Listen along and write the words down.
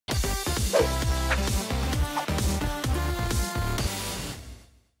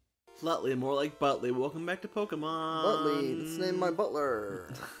Flutley, more like Butley. Welcome back to Pokemon. Butley, let's name my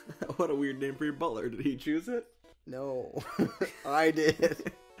butler. What a weird name for your butler. Did he choose it? No, I did.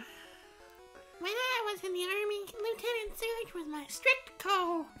 When I was in the Army, Lieutenant Surge was my strict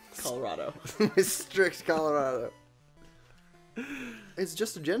Colorado. My strict Colorado. It's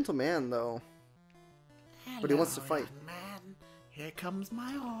just a gentleman, though. Hello, But he wants to fight. young man. Here comes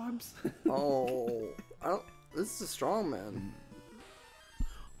my orbs. Oh, I don't. This is a strong man.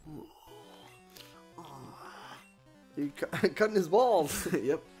 He cutting his balls.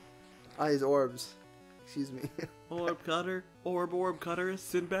 Yep. His orbs. Excuse me. Orb cutter. Orb cutter.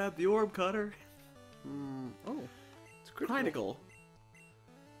 Sinbad the orb cutter. Oh, it's critical.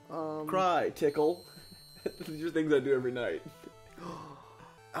 Critical. Cry. Tickle. These are things I do every night.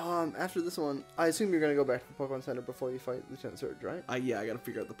 After this one, I assume you're gonna go back to the Pokemon Center before you fight Lieutenant Surge, right? Yeah, I gotta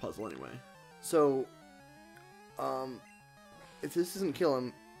figure out the puzzle anyway. So, if this doesn't kill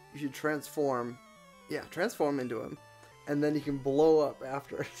him, you should transform. Yeah, transform into him, and then you can blow up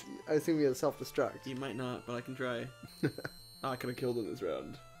after. I assume he has self-destruct. You might not, but I can try. I could have killed him this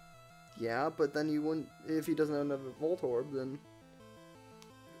round. Yeah, but then you wouldn't. If he doesn't have another Volt Orb, then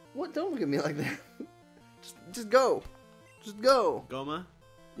what? Don't look at me like that. just go. Just go. Goma,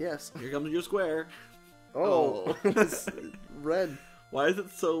 Yes. here comes your square. Oh, it's red. Why is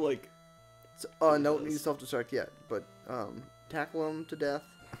it so like? So, no, need self-destruct yet, but tackle him to death,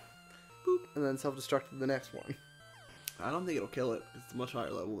 boop, and then self-destruct to the next one. I don't think it'll kill it. It's a much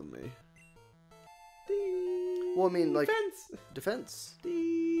higher level than me. Well, I mean, like Defense. defense.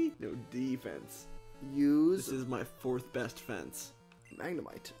 No, defense. Use This is my fourth best fence.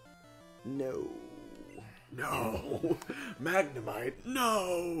 Magnemite. No. No, Magnemite.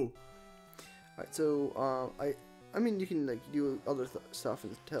 No. Alright, so I mean, you can like do other stuff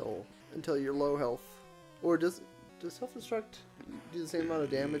until you're low health, or does self-destruct do the same amount of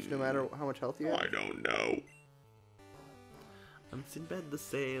damage no matter how much health you have? I don't know. I'm Sinbad the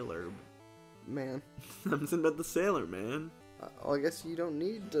sailor. Man, I'm Sinbad the sailor, man. well, I guess you don't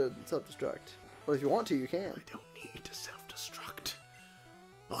need to self-destruct. But if you want to, you can. I don't need to self-destruct.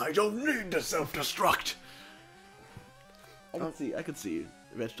 I don't need to self-destruct. I could see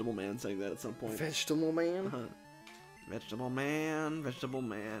Vegetable Man saying that at some point. Vegetable Man. Vegetable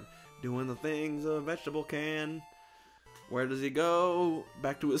Man, doing the things a vegetable can. Where does he go?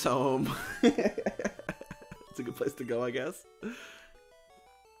 Back to his home. It's a good place to go, I guess.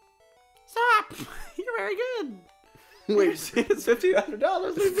 Stop! You're very good. Wait, It's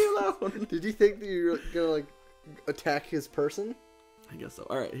 $1,500. Leave me alone. did you think that you were gonna like attack his person? I guess so.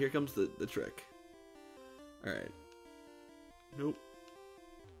 All right, here comes the trick. All right. Nope.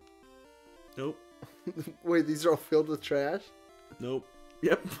 Nope. Wait, these are all filled with trash? Nope.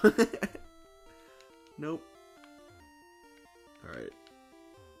 Yep. Nope. Alright.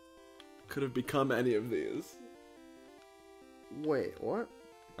 Could have become any of these. Wait, what?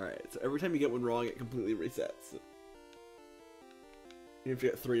 Alright, so every time you get one wrong, it completely resets. You have to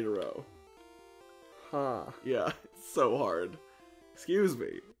get 3 in a row. Huh. Yeah, it's so hard. Excuse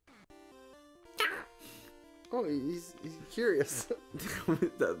me. Oh, he's curious.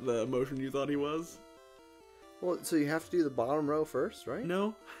 That the emotion you thought he was? Well, so you have to do the bottom row first, right?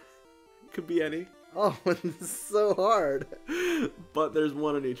 No. Could be any. Oh, it's so hard. But there's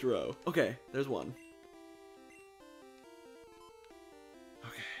one in each row. Okay, there's one.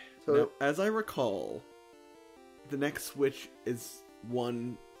 Okay. So Now, as I recall, the next switch is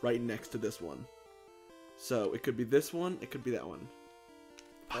one right next to this one. So it could be this one, it could be that one.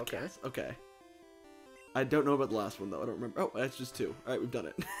 okay. Okay. I don't know about the last one, though. I don't remember. Oh, that's just 2. Alright, we've done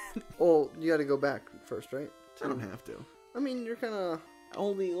it. Well, you got to go back first, right? I don't have to. I mean, you're kind of.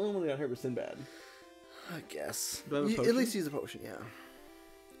 Only one got hurt was Sinbad. I guess. Do I have a At potion? least use a potion, yeah.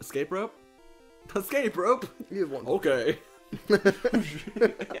 Escape rope? Escape rope? You have one. Okay.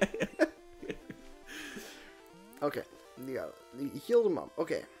 Okay. You got it. You healed him up.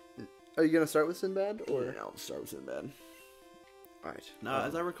 Okay. Are you gonna start with Sinbad or? Yeah, I'll start with Sinbad. All right. Now,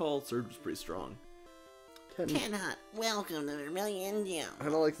 as I recall, Surge was pretty strong. Cannot welcome to Vermilion Gym. I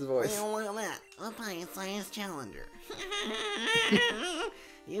don't like his voice. Oh, look at that. A pint-sized challenger.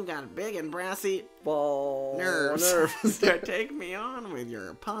 You've got big and brassy Ball nerves to take me on with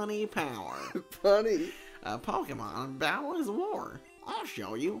your punny power. Funny. A Pokemon battle is war. I'll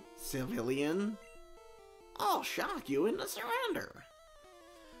show you, civilian. I'll shock you into surrender.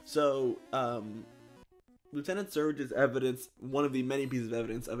 So, Lieutenant Surge is evidence, one of the many pieces of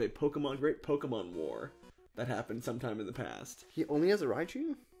evidence of a great Pokemon war that happened sometime in the past. He only has a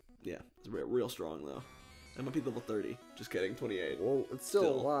Raichu? Yeah, it's real strong, though. MLP level 30. Just kidding, 28. Whoa, it's still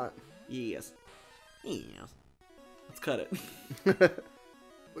a lot. Yes. Yes. Let's cut it.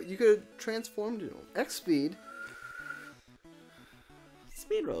 But you could have transformed into him. X speed.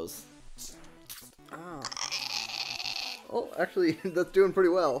 Speed Rose. Ah. Oh, actually, that's doing pretty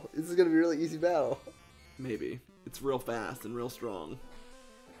well. This is gonna be a really easy battle. Maybe. It's real fast and real strong.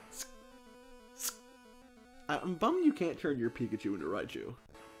 I'm bummed you can't turn your Pikachu into Raichu.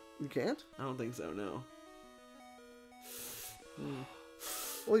 You can't? I don't think so, no.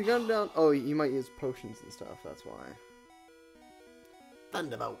 Well, you got him down. Oh, you might use potions and stuff. That's why.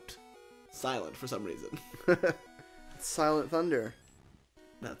 Thunderbolt. Silent for some reason. Silent Thunder.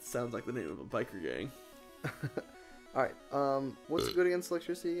 That sounds like the name of a biker gang. Alright, what's good against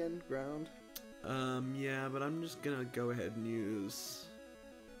electricity again? Ground? Yeah, but I'm just gonna go ahead and use...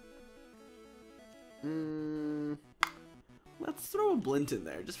 Let's throw a Blint in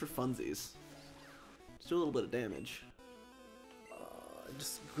there, just for funsies. Just do a little bit of damage.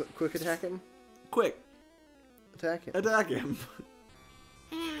 Just quick attack him? Quick! Attack him. Attack him!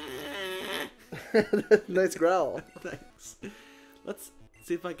 Nice growl. Thanks. Let's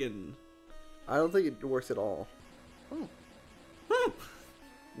see if I can... I don't think it works at all. Oh.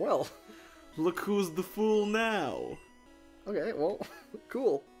 Well. Look who's the fool now! Okay, well,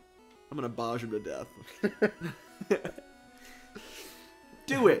 cool. I'm gonna barge him to death.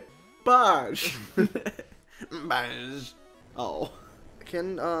 Do it! Barge! Barge. Oh.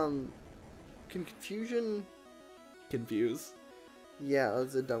 Can confusion... Confuse? Yeah,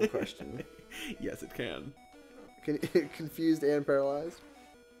 that's a dumb question. Yes, it can. Can confused and paralyzed?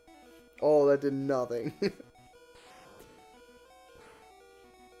 Oh, that did nothing.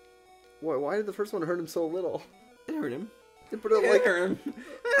 Why did the first one hurt him so little? It hurt him. It put it like... hurt him.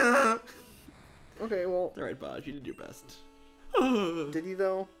 Okay, well... Alright, Barge, you did your best. Did he,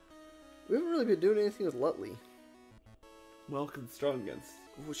 though? We haven't really been doing anything with Lutley. Well, strong against.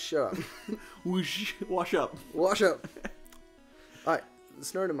 Oh, shut up. Whoosh, wash up. Wash up. Alright,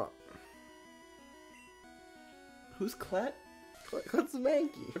 snort him up. Who's Clet? Clet's the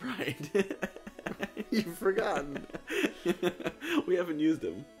Mankey. Right. You've forgotten. We haven't used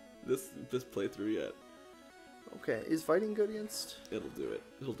him this playthrough yet. Okay, is fighting good against? It'll do it.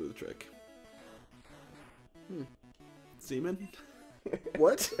 It'll do the trick. Hmm. Seaman?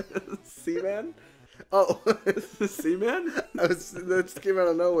 What? Seaman? Oh. Seaman? That just came out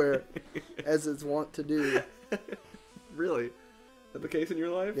of nowhere, as it's wont to do. Really? Is that the case in your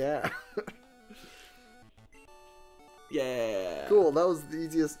life? Yeah. Yeah. Cool, that was the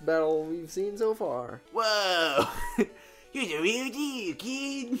easiest battle we've seen so far. Whoa! You're the real deal,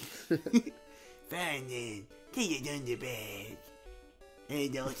 kid. Fine then. Take your Thunderbird.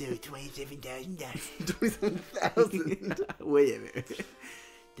 And also $27,000. 27,000. Whatever.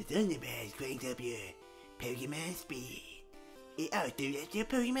 The Thunderbird cranks up your Pokemon speed. It also lets your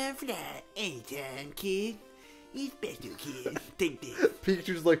Pokemon fly anytime, kid. You special, kid. Take this.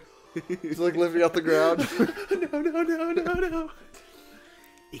 Pikachu's like, he's like lifting out the ground. No.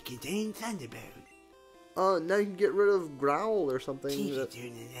 It contains Thunderbird. Now you can get rid of Growl or something. Pikachu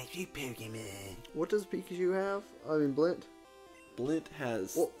turn an electric Pokemon. What does Pikachu have? I mean, Blint. Blint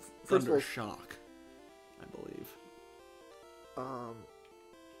has Well, first of Thunder all, Shock, I believe.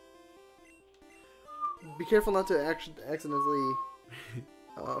 Be careful not to accidentally.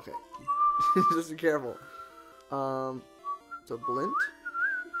 Oh, okay. Just be careful. So Blint.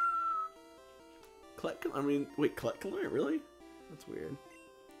 Clet can, I mean, wait, Clet can learn, really? That's weird.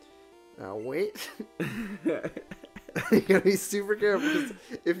 Now wait. You gotta be super careful because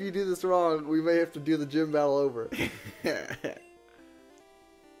if you do this wrong, we may have to do the gym battle over.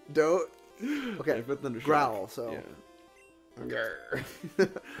 Don't. Okay. I put Thunder Shock. Growl. So. Yeah.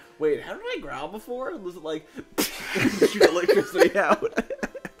 Wait, how did I growl before? Was it like shoot electricity out?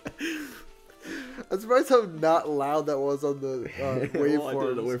 I'm surprised how not loud that was on the waveforms. Well, I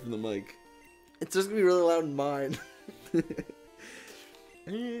did it away from the mic. It's just gonna be really loud in mine.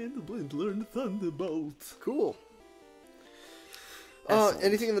 And the Blint learned Thunderbolt. Cool. Excellent.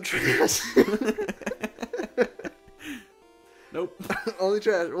 Anything in the trash? Nope. Only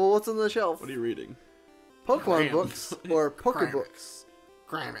trash. Well, what's on the shelf? What are you reading? Pokemon Cram. books or Cram. Pokebooks.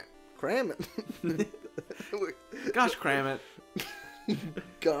 Cram it. Cram it. Gosh, cram it.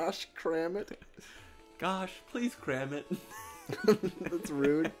 Gosh, cram it. Gosh, please cram it. That's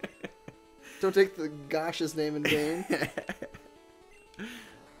rude. Don't take the gosh's name in vain.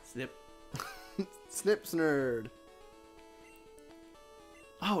 Snip. Snips nerd.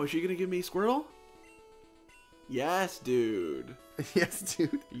 Oh, is she gonna give me Squirtle? Yes, dude. Yes,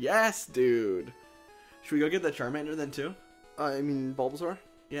 dude. Yes, dude. Should we go get the Charmander then too? I mean Bulbasaur.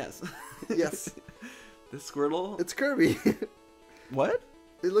 Yes. Yes. This Squirtle? It's Kirby. What?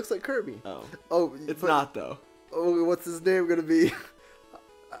 It looks like Kirby. Oh. Oh, It's but- not though. Oh, what's his name gonna be?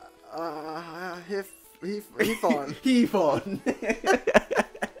 Hefon. Hefon.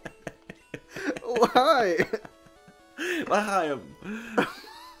 Why? Lahayim.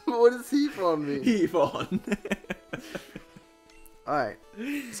 What does Hefon mean? Hefon. Alright.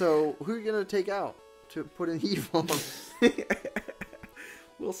 So, who are you going to take out to put in Hefon?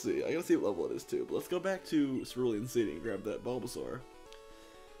 We'll see. I gotta see what level it is too. But let's go back to Cerulean City and grab that Bulbasaur.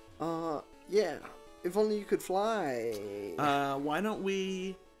 Yeah. If only you could fly. Why don't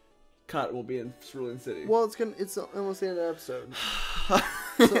we cut? We'll be in Cerulean City. Well, it's almost the end of the episode.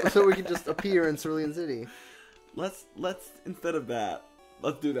 so we can just appear in Cerulean City. Let's instead of that,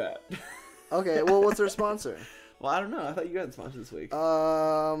 let's do that. Okay, well, what's our sponsor? Well, I don't know. I thought you got a sponsor this week.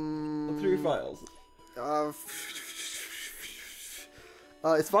 Let's through your files.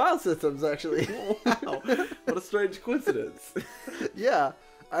 It's File Systems, actually. Wow, what a strange coincidence. Yeah,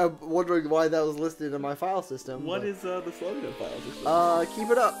 I'm wondering why that was listed in my file system. What is the slogan of File Systems? Keep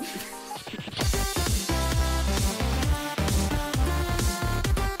it up.